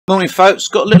Morning folks,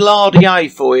 got a little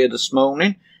RDA for you this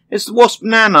morning. It's the Wasp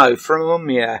Nano from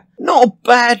Oumier. Not a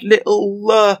bad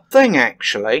little thing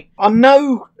actually. I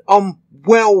know I'm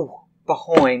well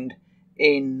behind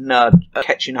in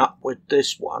catching up with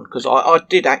this one because I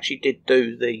did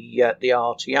do the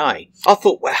RTA. I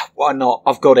thought, well, why not?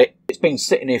 I've got it. It's been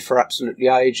sitting here for absolutely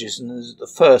ages, and this is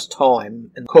the first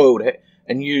time and coiled it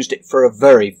and used it for a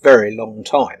very, very long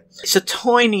time. It's a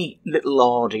tiny little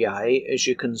RDA, as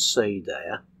you can see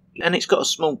there, and it's got a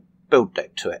small build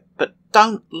deck to it. But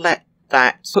don't let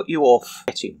that put you off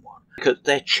getting one, because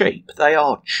they're cheap. They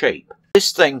are cheap.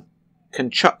 This thing can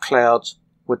chuck clouds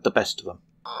with the best of them.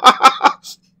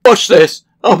 Watch this.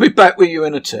 I'll be back with you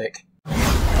in a tick.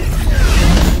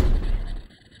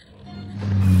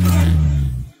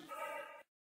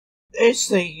 It's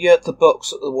the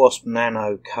box that the Wasp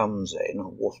Nano comes in,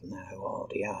 or Wasp Nano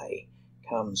RDA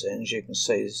comes in. As you can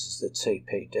see, this is the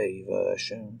TPD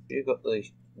version. You've got the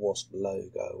Wasp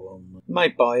logo on.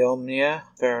 Made by Oumier,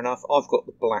 fair enough. I've got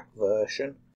the black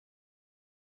version.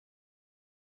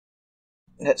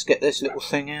 Let's get this little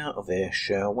thing out of here,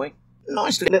 shall we?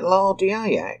 Nice little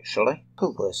RDA actually.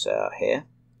 Pull this out here.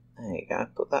 There you go.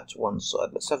 Put that to one side.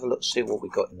 Let's have a look, see what we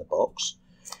got in the box.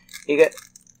 You get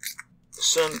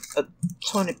a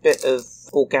tiny bit of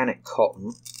organic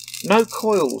cotton. No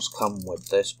coils come with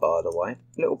this, by the way.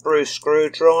 Little bruised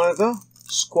screwdriver,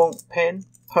 squonk pin,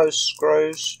 post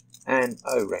screws, and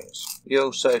O-rings. You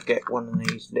also get one of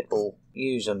these little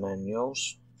user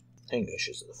manuals. English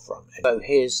is at the front end. So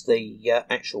here's the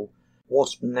actual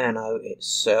Wasp Nano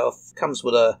itself. Comes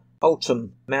with a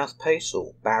Ultem mouthpiece,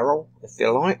 or barrel if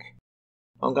you like.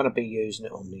 I'm going to be using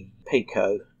it on the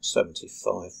Pico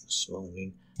 75 this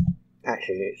morning.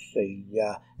 Actually,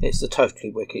 it's the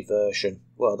totally wicked version.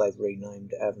 Well, they've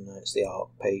renamed it, haven't they? It's the Ach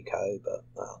Pico, but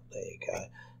well, there you go.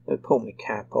 I'll pull my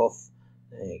cap off.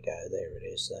 There you go. There it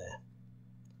is. There.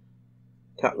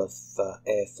 Couple of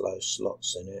airflow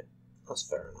slots in it. That's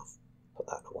fair enough. Put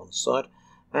that to one side,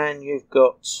 and you've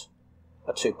got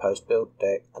a two-post build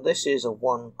deck. This is a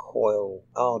one-coil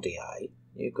RDA.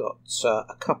 You've got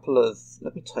a couple of...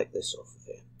 Let me take this off of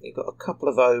here. You've got a couple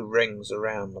of O-rings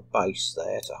around the base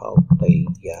there to hold the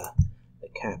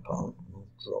cap on.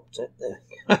 I've dropped it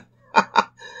there.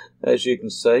 As you can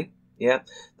see, yeah.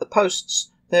 The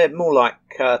posts, they're more like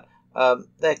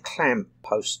they're clamp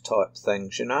post type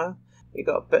things, you know. You've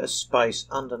got a bit of space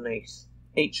underneath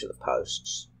each of the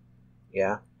posts.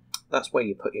 Yeah, that's where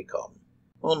you put your cotton.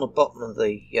 On the bottom of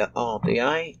the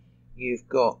RDA, you've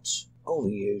got all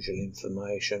the usual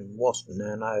information. Wasp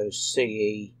Nano,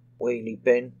 CE, wheelie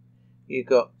bin. You've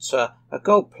got a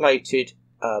gold-plated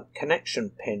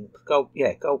connection pin,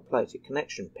 gold-plated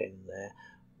connection pin there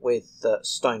with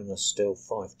stainless steel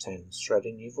 510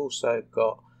 threading. You've also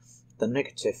got the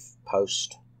negative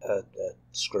post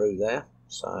screw there,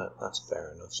 so that's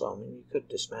fair enough. So I mean, you could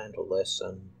dismantle this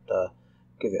and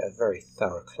give it a very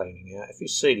thorough cleaning out. If you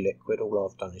see liquid, all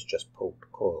I've done is just pulled the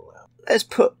coil out. Let's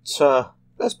put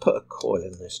a coil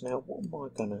in this now. What am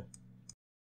I gonna?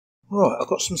 Right, I've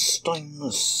got some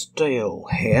stainless steel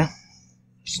here.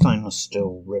 Stainless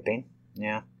steel ribbing.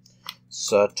 Yeah,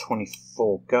 it's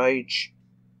 24 gauge.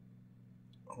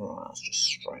 Right, let's just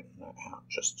straighten that out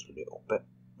just a little bit.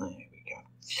 There we go.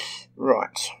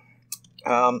 Right.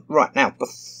 Right now,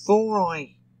 before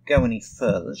I go any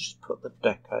further, let's just put the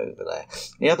deck over there.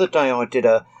 The other day I did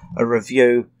a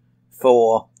review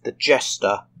for the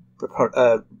Jester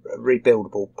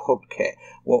rebuildable pod kit.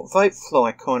 What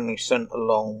Vapefly kindly sent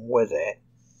along with it,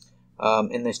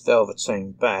 in this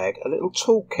velveteen bag, a little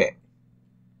toolkit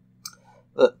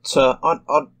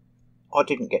that I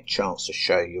didn't get a chance to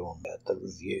show you on the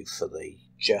review for the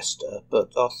Jester,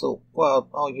 but I thought, well,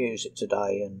 I'll use it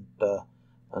today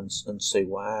and see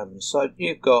what happens. So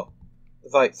you've got the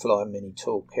Vapefly Mini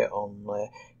Tool Kit on there.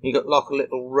 You've got like a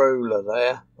little ruler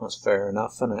there. That's fair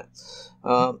enough, isn't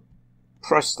it?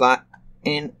 Press that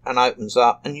in and opens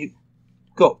up, and you've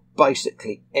got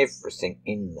basically everything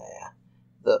in there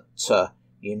that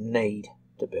you need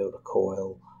to build a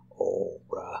coil, or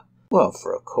well,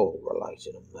 for a coil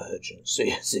related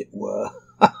emergency, as it were.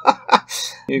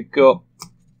 You've got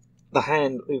a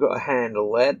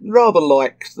handle there, rather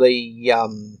like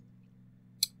the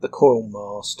Coil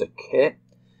Master kit.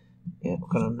 Yeah, we're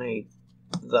going to need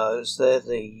those. They're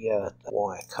the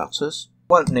wire cutters.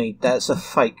 Won't need that. It's a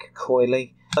fake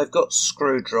coily. They've got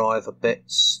screwdriver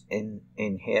bits in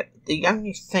here. The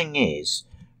only thing is,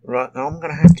 right now I'm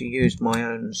going to have to use my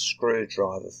own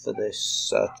screwdriver for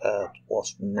this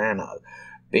Wasp Nano,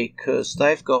 because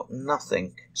they've got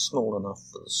nothing small enough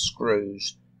for the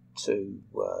screws to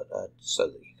so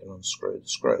that you can unscrew the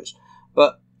screws.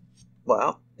 But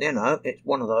well, you know, it's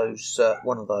one of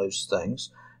those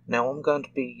things. Now I'm going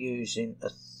to be using a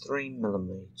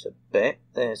 3mm bit.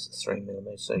 There's the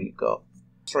 3mm. So you've got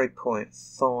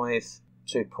 3.5,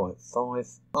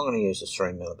 2.5. I'm going to use a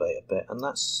 3mm bit, and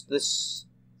that's this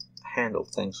handle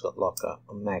thing's got like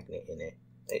a magnet in it.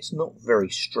 It's not very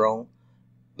strong,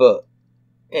 but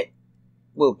it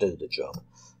will do the job.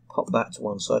 Pop that to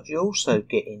one side. You also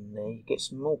get in there, you get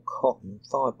some more cotton,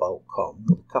 5-bolt cotton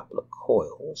with a couple of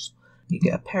coils. You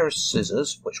get a pair of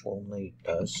scissors, which we'll need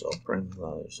those, so I'll bring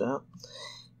those out.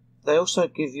 They also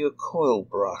give you a coil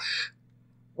brush,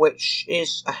 which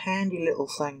is a handy little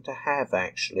thing to have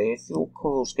actually. If your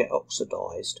coils get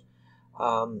oxidised,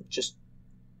 just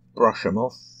brush them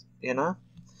off, you know.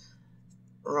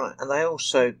 Right, and they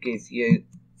also give you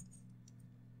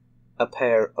a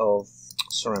pair of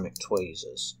ceramic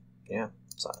tweezers. Yeah,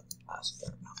 so that's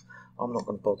fair enough. I'm not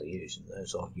going to bother using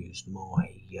those. I'll use my,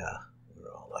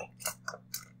 where are they?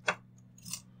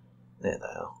 There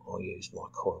they are. I'll use my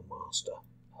Coil Master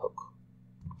hook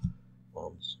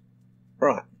ones.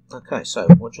 Right, okay, so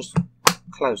we'll just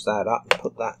close that up and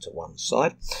put that to one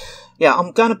side. Yeah,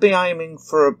 I'm going to be aiming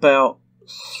for about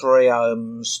 3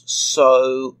 ohms,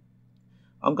 so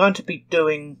I'm going to be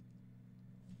doing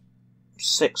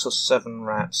 6 or 7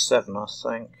 wraps, 7 I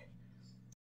think.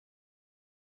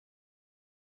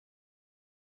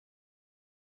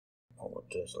 What we'll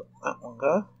do is let that one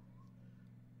go,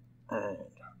 and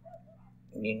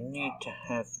you need to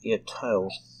have your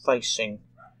tails facing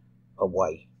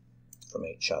away from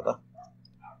each other.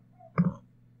 There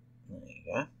you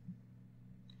go.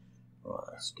 Right,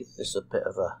 let's give this a bit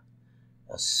of a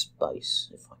space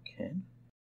if I can.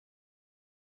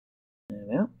 There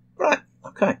we are. Right,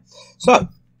 okay. So,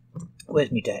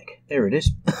 where's my deck? There it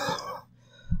is.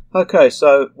 Okay,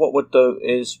 so what we'll do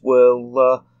is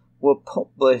we'll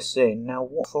pop this in. Now,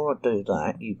 before I do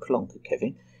that, you plonker,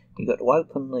 Kevin, you've got to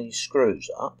open these screws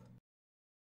up.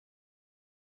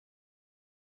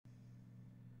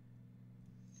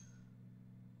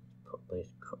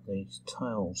 Put these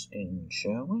tails in,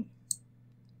 shall we?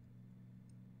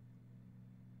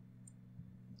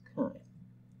 Okay.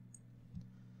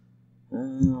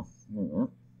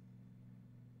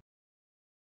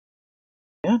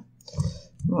 Yeah.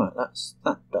 Right, that's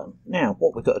that done. Now,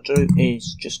 what we've got to do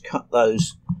is just cut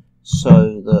those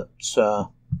so that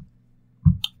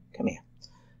come here.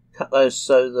 Cut those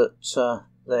so that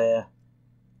they're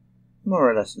more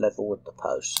or less level with the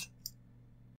post.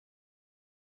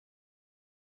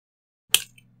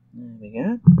 There we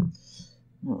go.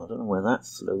 Oh, I don't know where that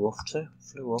flew off to.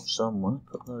 Flew off somewhere.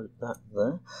 Put that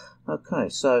there. Okay,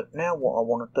 so now what I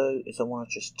want to do is I want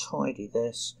to just tidy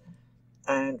this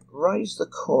and raise the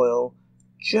coil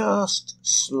just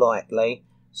slightly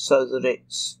so that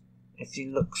it's, if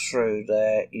you look through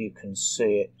there, you can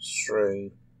see it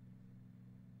through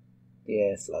the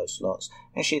airflow slots.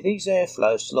 Actually, these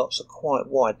airflow slots are quite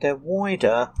wide. They're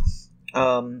wider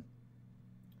than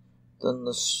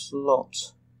the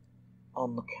slot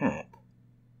on the cap.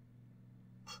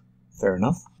 Fair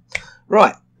enough.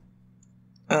 Right.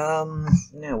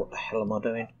 Now what the hell am I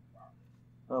doing?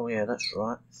 Oh yeah, that's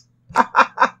right.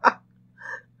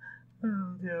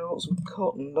 Oh yeah, I want some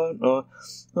cotton, don't I?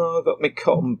 Oh, I've got my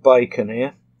cotton bacon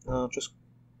here. I'll just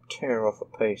tear off a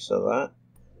piece of that.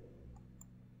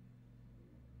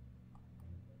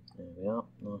 There we are,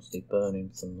 nicely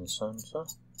burning from the centre.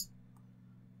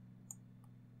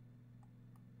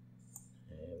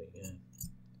 There we go.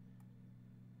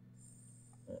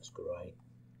 That's great.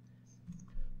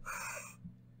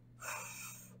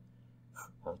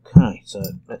 Okay, so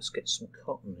let's get some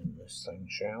cotton in this thing,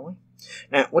 shall we?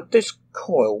 Now, with this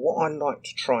coil, what I like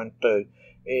to try and do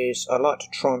is I like to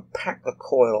try and pack the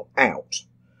coil out.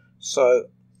 So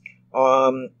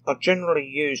I generally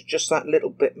use just that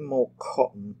little bit more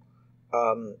cotton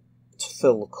to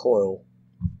fill the coil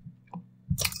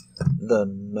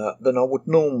than I would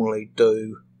normally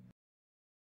do.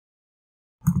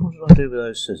 What did I do with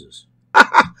those scissors?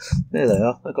 There they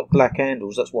are. They've got black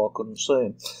handles, that's why I couldn't see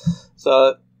them.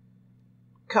 So,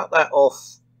 cut that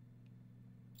off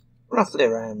roughly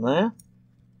around there.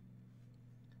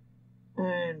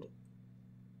 And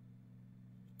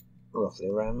roughly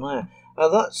around there.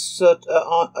 That's a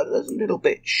little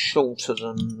bit shorter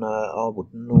than I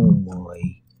would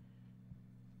normally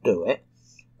do it.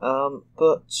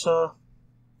 But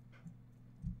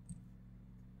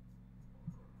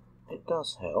it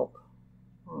does help.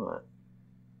 Right.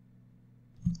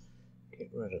 Get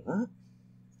rid of that.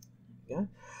 There we go.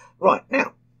 Right,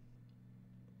 now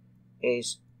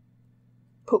is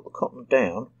put the cotton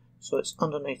down so it's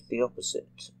underneath the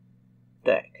opposite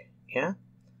deck. Yeah?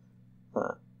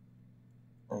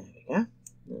 There we go.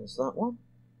 There's that one.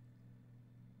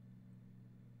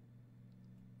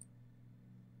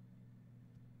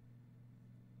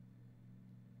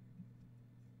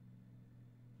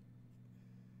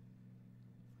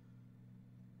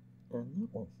 And that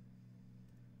one.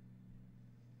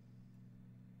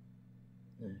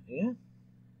 There we go.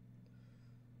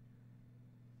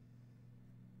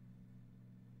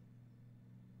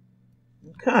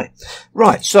 Okay,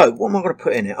 right, so what am I going to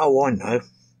put in it? Oh, I know.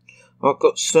 I've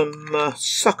got some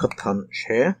sucker punch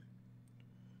here.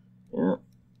 Yeah,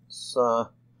 it's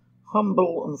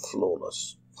humble and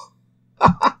flawless.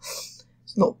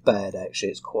 It's not bad,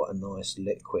 actually. It's quite a nice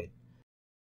liquid.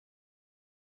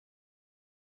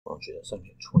 Mind you, that's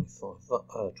only 25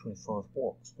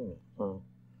 watts, isn't it? So,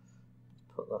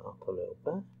 put that up a little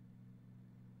bit.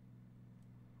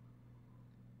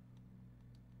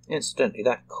 Incidentally,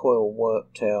 that coil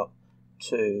worked out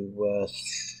to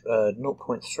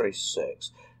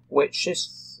 0.36, which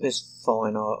is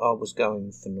fine. I was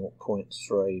going for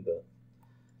 0.3, but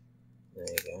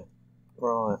there you go.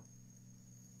 Right,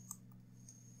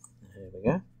 there we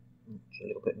go. Just a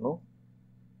little bit more.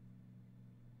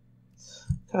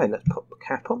 Okay, let's pop the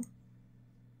cap on.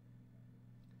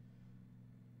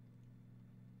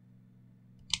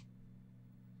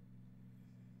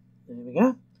 There we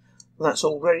go. That's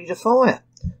all ready to fire.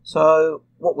 So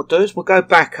what we'll do is we'll go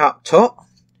back up top,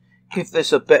 give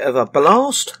this a bit of a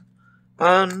blast,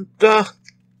 and well,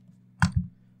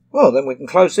 then we can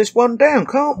close this one down,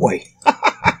 can't we?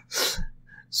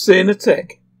 See you in a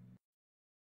tick.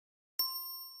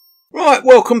 Right,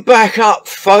 welcome back up,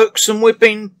 folks, and we've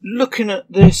been looking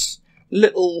at this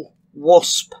little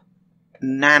Wasp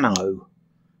Nano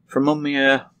from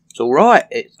Oumier. It's all right.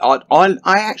 I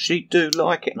actually do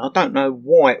like it, and I don't know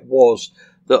why it was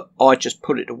that I just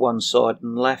put it to one side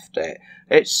and left it.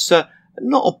 It's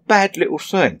not a bad little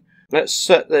thing. Let's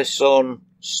set this on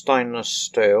stainless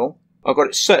steel. I've got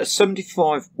it set at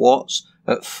 75 watts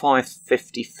at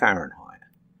 550 Fahrenheit.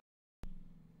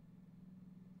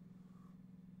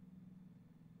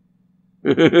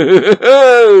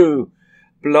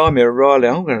 Blimey O'Reilly,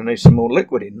 I'm going to need some more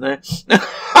liquid in there.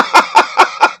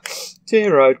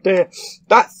 Dear oh dear.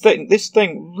 This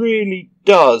thing really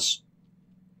does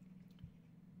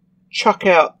chuck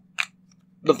out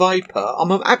the vapour.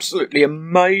 I'm absolutely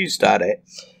amazed at it.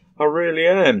 I really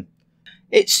am.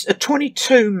 It's a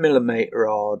 22mm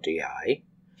RDA,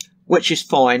 which is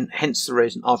fine, hence the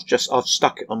reason I've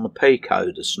stuck it on the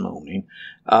Pico this morning,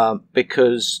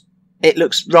 because it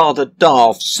looks rather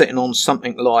daft sitting on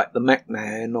something like the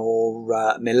McMahon or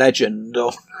my Legend.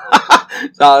 Or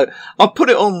so I've put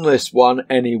it on this one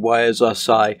anyway, as I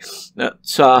say. That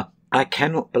I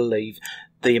cannot believe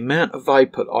the amount of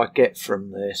vapour I get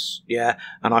from this, yeah,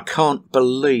 and I can't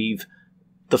believe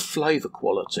the flavour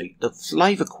quality. The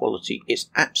flavour quality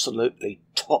is absolutely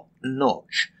top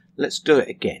notch. Let's do it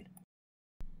again.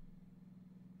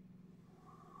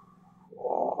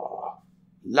 Oh,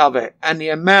 love it. And the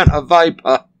amount of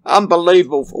vapour,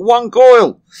 unbelievable for one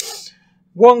coil.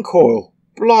 One coil.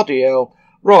 Bloody hell.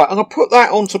 Right, I'm going to put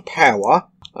that onto power.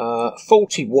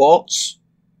 40 watts.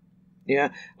 Yeah,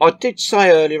 I did say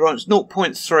earlier on it's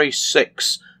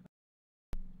 0.36.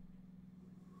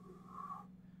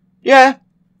 Yeah,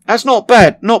 that's not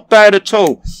bad. Not bad at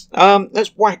all.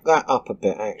 Let's whack that up a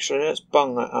bit, actually. Let's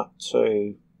bung that up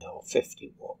to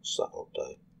 50 watts. That'll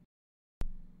do.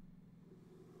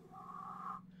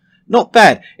 Not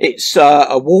bad. It's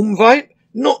a warm vape.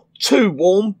 Not too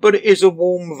warm, but it is a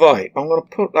warm vape. I'm going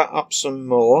to put that up some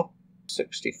more.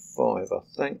 65, I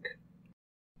think.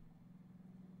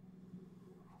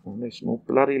 I need some more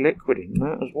bloody liquid in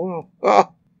that as well.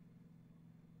 Ah!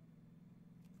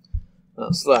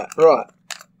 That's that. Right.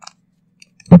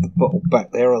 Put the bottle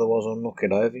back there, otherwise I'll knock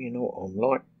it over. You know what I'm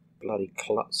like. Bloody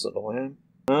klutz that I am.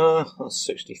 That's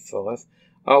 65.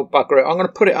 Oh, bugger it. I'm going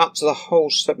to put it up to the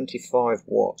whole 75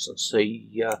 watts and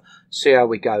see how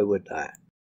we go with that.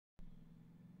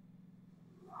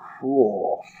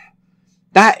 Whoa.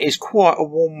 That is quite a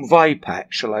warm vape,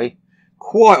 actually.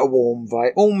 Quite a warm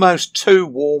vape. Almost too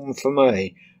warm for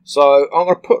me. So I'm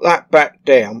going to put that back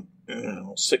down.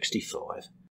 65.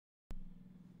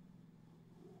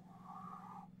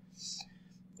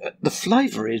 The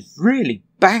flavour is really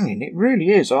banging. It really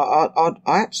is. I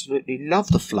absolutely love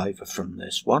the flavour from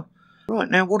this one. Right,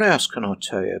 now what else can I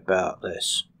tell you about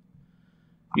this?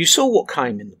 You saw what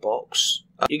came in the box.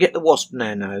 You get the Wasp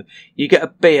Nano, you get a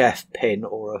BF pin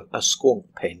or a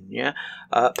squonk pin, yeah?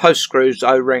 Post screws,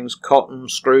 O-rings, cotton,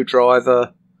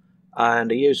 screwdriver,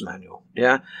 and a user manual,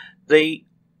 yeah? The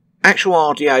actual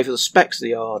RDA for the specs of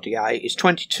the RDA is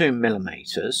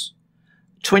 22mm.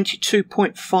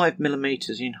 22.5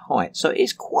 millimeters in height, so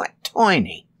it's quite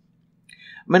tiny. I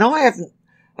mean, I haven't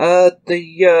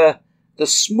the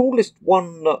smallest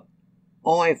one that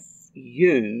I've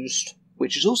used,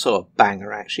 which is also a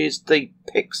banger actually, is the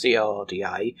Pixie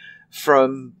RDA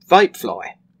from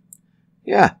Vapefly.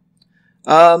 Yeah.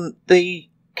 The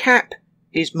cap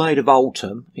is made of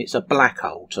Ultem. It's a black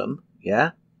Ultem.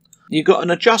 Yeah. You've got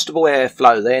an adjustable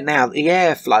airflow there. Now, the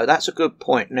airflow, that's a good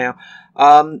point. Now,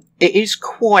 it is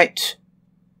quite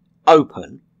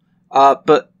open,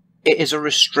 but it is a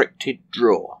restricted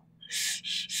draw.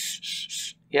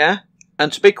 Yeah?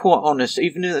 And to be quite honest,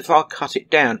 even if I cut it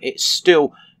down, it's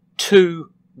still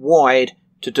too wide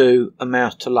to do a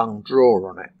mouth-to-lung draw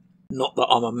on it. Not that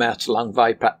I'm a mouth-to-lung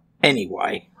vapor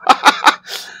anyway.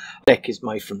 Deck is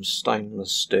made from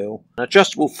stainless steel. An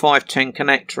adjustable 510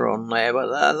 connector on there, but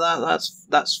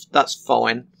that's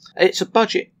fine. It's a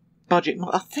budget.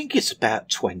 I think it's about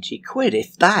 20 quid,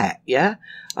 if that. Yeah.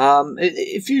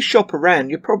 If you shop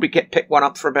around, you probably pick one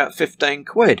up for about 15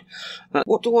 quid.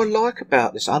 What do I like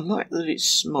about this? I like that it's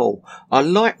small. I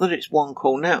like that it's one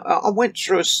coil. Now, I went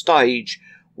through a stage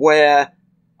where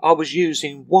I was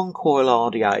using one coil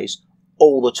RDAs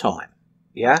all the time.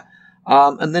 Yeah.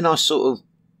 And then I sort of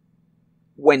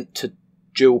went to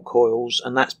dual coils,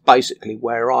 and that's basically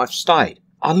where I've stayed.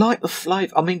 I like the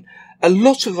flavour. I mean, a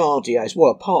lot of RDAs, well,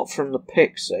 apart from the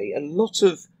Pixie, a lot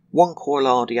of one coil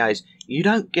RDAs, you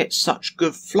don't get such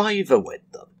good flavour with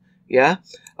them. Yeah,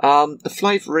 the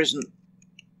flavour isn't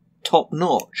top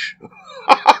notch.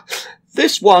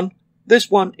 This one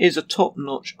is a top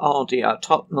notch RDA,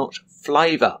 top notch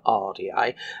flavour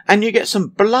RDA, and you get some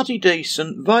bloody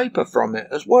decent vapour from it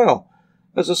as well.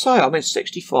 As I say, I mean,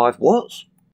 65 watts.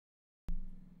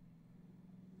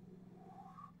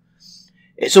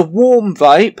 It's a warm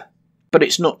vape, but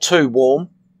it's not too warm,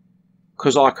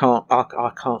 because I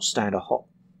can't stand a hot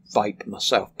vape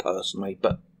myself personally.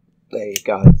 But there you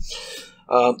go.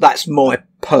 That's my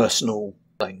personal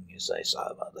thing, as they say.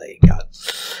 But there you go.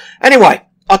 Anyway,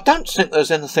 I don't think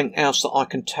there's anything else that I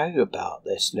can tell you about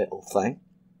this little thing.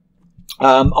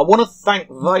 I want to thank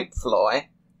Vapefly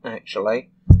actually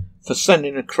for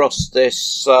sending across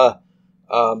this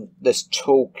this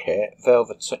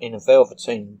toolkit in a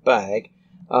velveteen bag.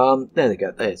 There they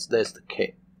go. There's the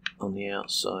kit on the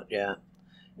outside. Yeah,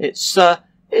 it's not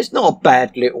a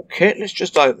bad little kit. Let's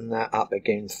just open that up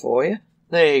again for you.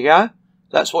 There you go.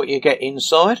 That's what you get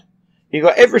inside. You've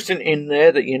got everything in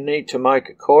there that you need to make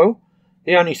a coil.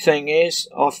 The only thing is,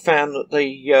 I've found that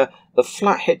the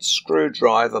flathead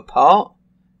screwdriver part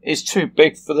is too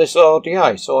big for this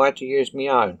RDA, so I had to use my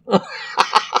own.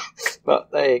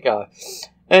 But there you go.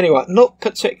 Anyway, not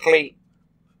particularly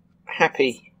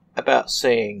happy about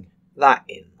seeing that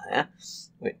in there,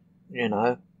 you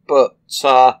know, but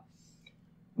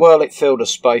well, it filled a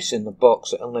space in the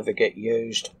box that'll never get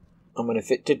used. I mean,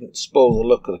 if it didn't spoil the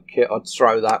look of the kit, I'd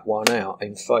throw that one out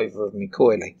in favour of me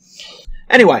coiling.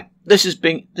 Anyway, this has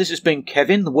been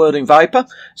Kevin, the Wording Vaper,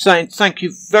 saying thank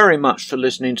you very much for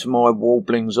listening to my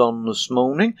warblings on this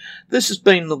morning. This has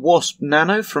been the Wasp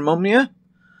Nano from Oumier,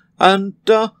 and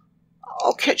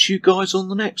I'll catch you guys on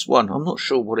the next one. I'm not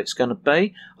sure what it's going to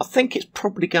be. I think it's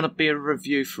probably going to be a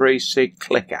review for E-cig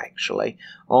Click, actually.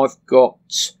 I've got,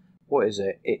 what is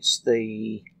it? It's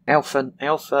the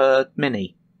Alpha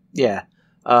Mini. Yeah.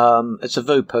 It's a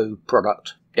Vapour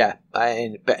product. Yeah.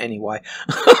 But anyway.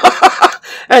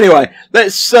 Anyway,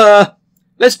 let's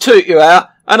toot you out,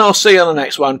 and I'll see you on the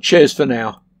next one. Cheers for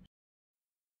now.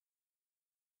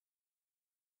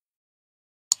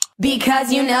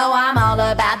 Because you know I'm all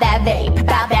about that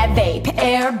vape,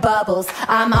 air bubbles.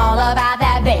 I'm all about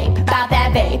that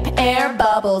vape, air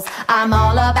bubbles. I'm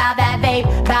all about that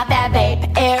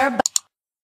vape, air bubbles.